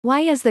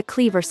Why is the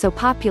cleaver so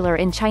popular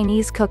in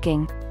Chinese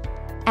cooking?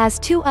 As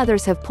two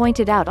others have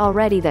pointed out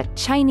already, the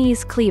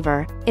Chinese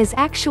cleaver is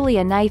actually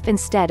a knife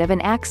instead of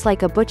an axe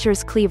like a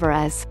butcher's cleaver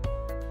is.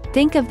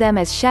 Think of them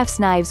as chef's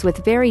knives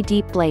with very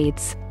deep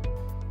blades.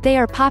 They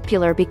are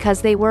popular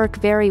because they work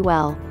very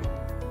well.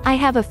 I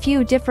have a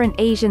few different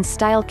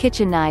Asian-style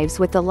kitchen knives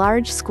with the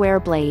large square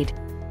blade.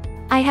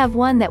 I have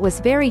one that was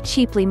very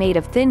cheaply made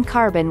of thin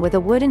carbon with a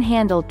wooden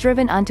handle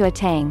driven onto a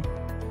tang.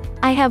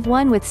 I have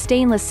one with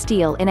stainless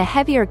steel in a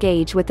heavier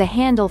gauge with the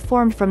handle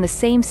formed from the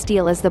same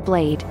steel as the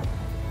blade.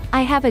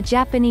 I have a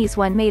Japanese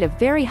one made of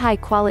very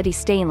high-quality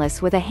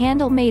stainless with a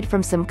handle made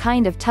from some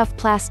kind of tough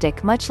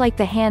plastic much like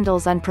the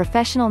handles on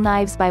professional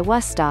knives by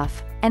Wusthof,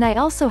 and I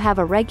also have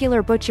a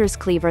regular butcher's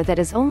cleaver that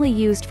is only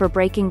used for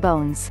breaking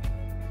bones.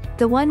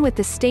 The one with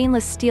the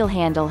stainless steel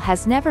handle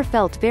has never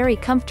felt very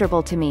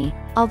comfortable to me,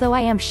 although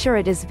I am sure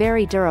it is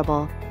very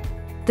durable.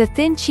 The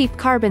thin cheap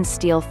carbon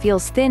steel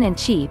feels thin and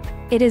cheap,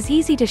 it is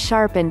easy to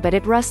sharpen but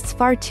it rusts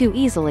far too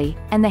easily,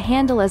 and the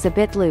handle is a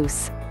bit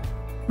loose.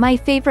 My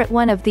favorite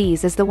one of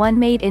these is the one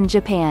made in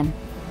Japan.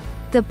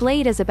 The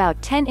blade is about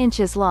 10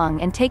 inches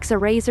long and takes a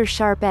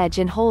razor-sharp edge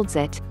and holds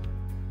it.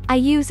 I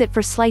use it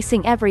for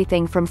slicing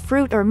everything from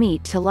fruit or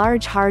meat to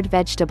large hard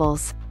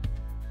vegetables.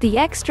 The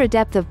extra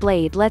depth of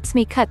blade lets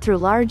me cut through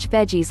large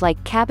veggies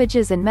like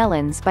cabbages and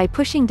melons by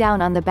pushing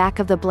down on the back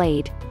of the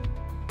blade.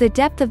 The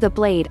depth of the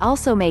blade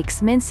also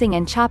makes mincing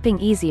and chopping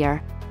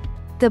easier.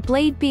 The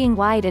blade being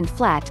wide and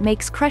flat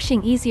makes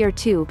crushing easier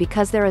too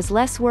because there is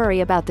less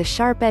worry about the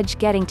sharp edge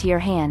getting to your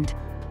hand.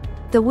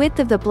 The width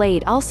of the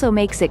blade also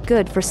makes it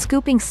good for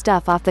scooping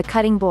stuff off the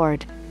cutting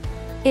board.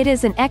 It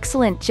is an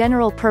excellent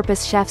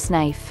general-purpose chef's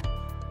knife.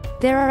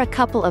 There are a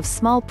couple of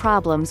small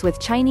problems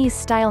with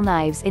Chinese-style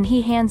knives in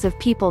the hands of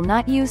people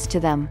not used to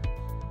them.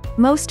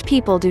 Most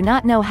people do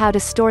not know how to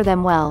store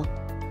them well.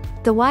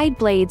 The wide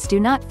blades do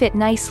not fit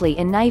nicely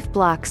in knife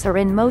blocks or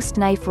in most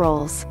knife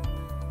rolls.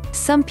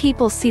 Some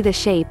people see the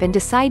shape and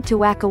decide to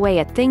whack away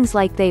at things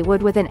like they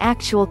would with an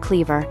actual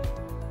cleaver.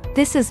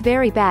 This is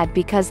very bad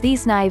because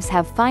these knives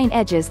have fine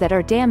edges that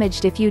are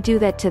damaged if you do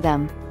that to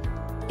them.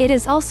 It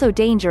is also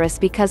dangerous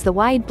because the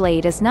wide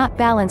blade is not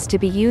balanced to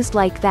be used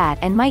like that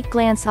and might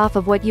glance off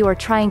of what you are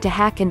trying to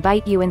hack and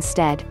bite you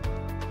instead.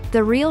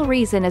 The real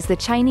reason is the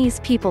Chinese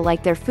people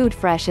like their food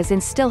fresh as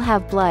in still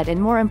have blood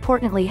and more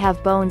importantly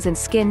have bones and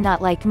skin,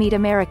 not like meat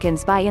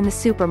Americans buy in the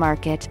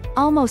supermarket,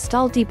 almost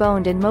all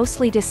deboned, and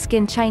mostly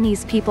dis-skinned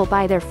Chinese people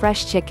buy their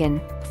fresh chicken,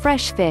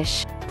 fresh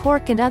fish,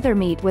 pork and other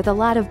meat with a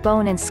lot of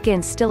bone and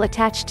skin still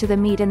attached to the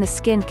meat, and the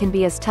skin can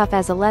be as tough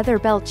as a leather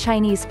belt.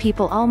 Chinese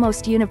people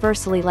almost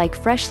universally like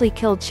freshly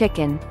killed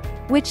chicken,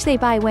 which they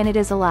buy when it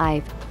is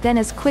alive, then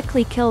is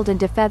quickly killed and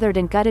defeathered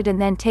and gutted and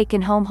then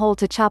taken home whole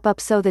to chop up.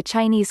 So the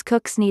Chinese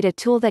cooks need a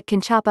tool that can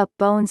chop up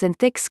bones and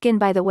thick skin.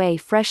 By the way,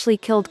 freshly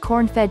killed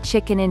corn-fed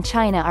chicken in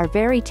China are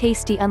very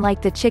tasty.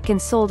 Unlike the chicken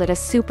sold at a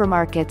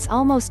supermarkets,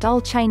 almost all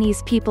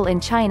Chinese people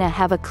in China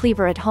have a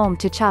cleaver at home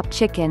to chop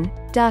chicken,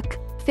 duck,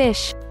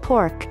 fish,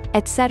 pork,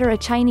 etc.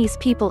 Chinese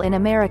people in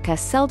America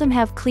seldom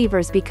have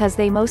cleavers because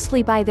they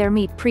mostly buy their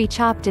meat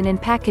pre-chopped and in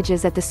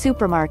packages at the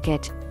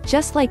supermarket.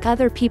 Just like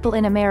other people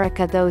in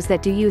America, those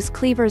that do use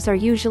cleavers are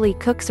usually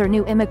cooks or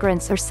new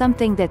immigrants or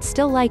something that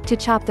still like to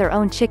chop their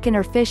own chicken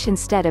or fish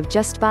instead of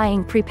just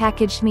buying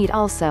prepackaged meat.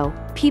 Also,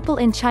 people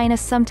in China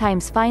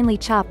sometimes finely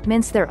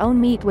mince their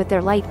own meat with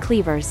their light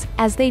cleavers,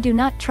 as they do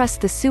not trust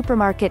the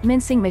supermarket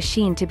mincing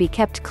machine to be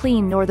kept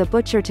clean nor the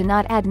butcher to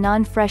not add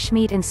non-fresh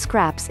meat and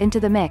scraps into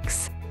the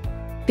mix.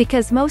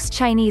 Because most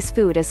Chinese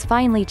food is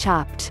finely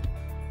chopped.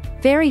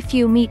 Very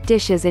few meat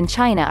dishes in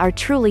China are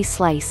truly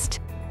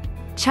sliced.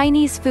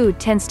 Chinese food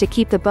tends to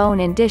keep the bone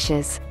in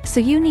dishes, so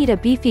you need a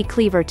beefy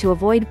cleaver to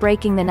avoid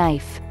breaking the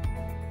knife.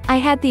 I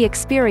had the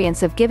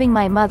experience of giving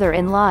my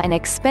mother-in-law an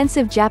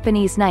expensive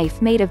Japanese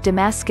knife made of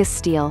Damascus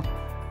steel.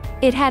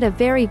 It had a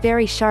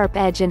very sharp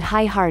edge and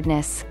high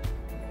hardness.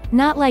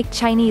 Not like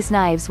Chinese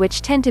knives,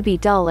 which tend to be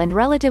dull and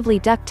relatively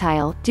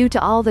ductile due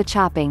to all the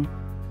chopping.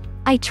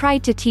 I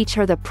tried to teach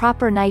her the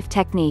proper knife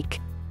technique.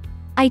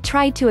 I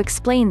tried to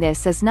explain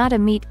this as not a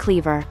meat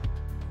cleaver.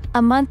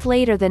 A month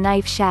later the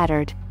knife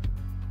shattered.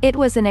 It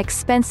was an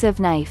expensive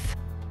knife.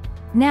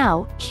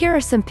 Now, here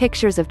are some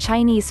pictures of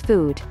Chinese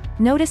food.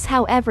 Notice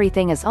how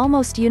everything is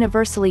almost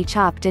universally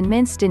chopped and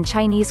minced in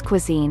Chinese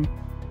cuisine.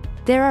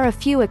 There are a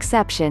few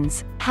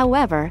exceptions,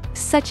 however,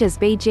 such as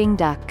Beijing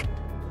duck.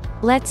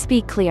 Let's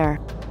be clear.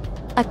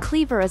 A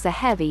cleaver is a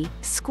heavy,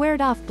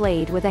 squared-off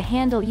blade with a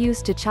handle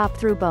used to chop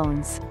through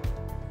bones.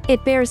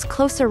 It bears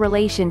closer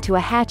relation to a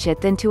hatchet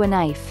than to a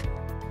knife.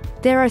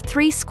 There are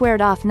 3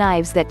 squared-off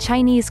knives that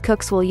Chinese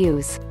cooks will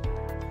use.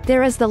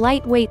 There is the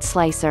lightweight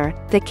slicer,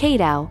 the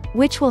Kaidao,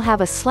 which will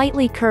have a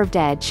slightly curved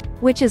edge,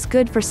 which is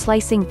good for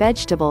slicing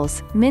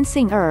vegetables,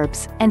 mincing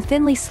herbs, and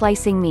thinly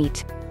slicing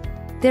meat.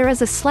 There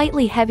is a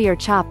slightly heavier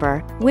chopper,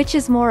 which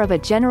is more of a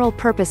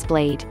general-purpose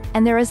blade,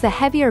 and there is the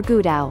heavier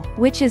Gudao,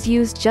 which is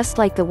used just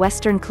like the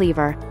Western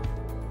cleaver.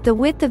 The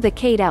width of the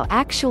K-dao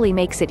actually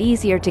makes it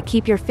easier to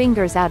keep your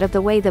fingers out of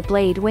the way the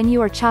blade when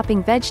you are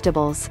chopping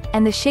vegetables,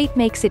 and the shape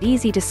makes it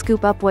easy to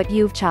scoop up what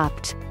you've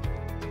chopped.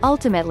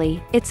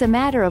 Ultimately, it's a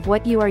matter of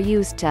what you are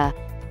used to.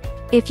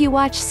 If you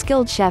watch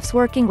skilled chefs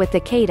working with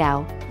the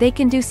K-dao, they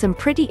can do some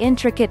pretty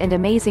intricate and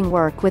amazing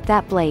work with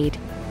that blade.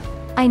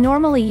 I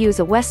normally use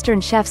a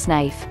Western chef's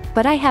knife,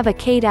 but I have a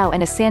K-dao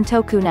and a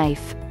Santoku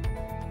knife.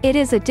 It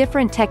is a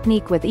different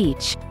technique with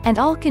each, and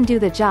all can do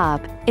the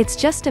job. It's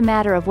just a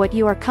matter of what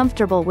you are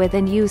comfortable with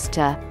and used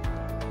to.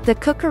 The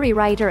cookery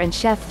writer and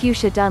chef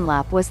Fuchsia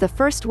Dunlop was the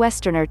first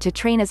Westerner to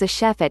train as a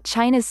chef at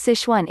China's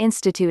Sichuan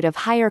Institute of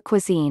Higher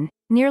Cuisine,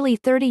 nearly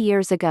 30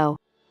 years ago.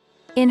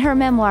 In her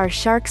memoir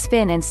Shark's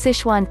Fin and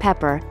Sichuan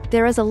Pepper,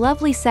 there is a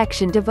lovely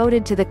section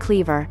devoted to the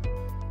cleaver.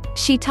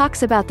 She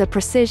talks about the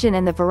precision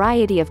and the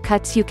variety of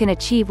cuts you can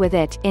achieve with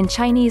it. In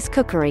Chinese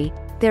cookery,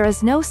 there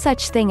is no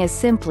such thing as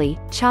simply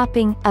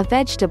chopping a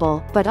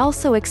vegetable, but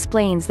also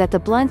explains that the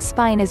blunt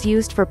spine is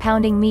used for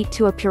pounding meat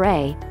to a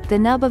puree, the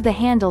nub of the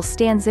handle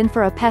stands in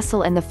for a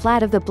pestle, and the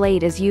flat of the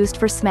blade is used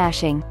for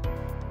smashing.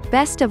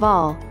 Best of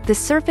all, the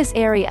surface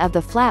area of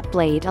the flat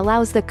blade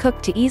allows the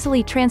cook to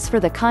easily transfer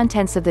the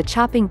contents of the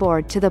chopping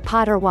board to the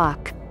pot or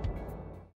wok.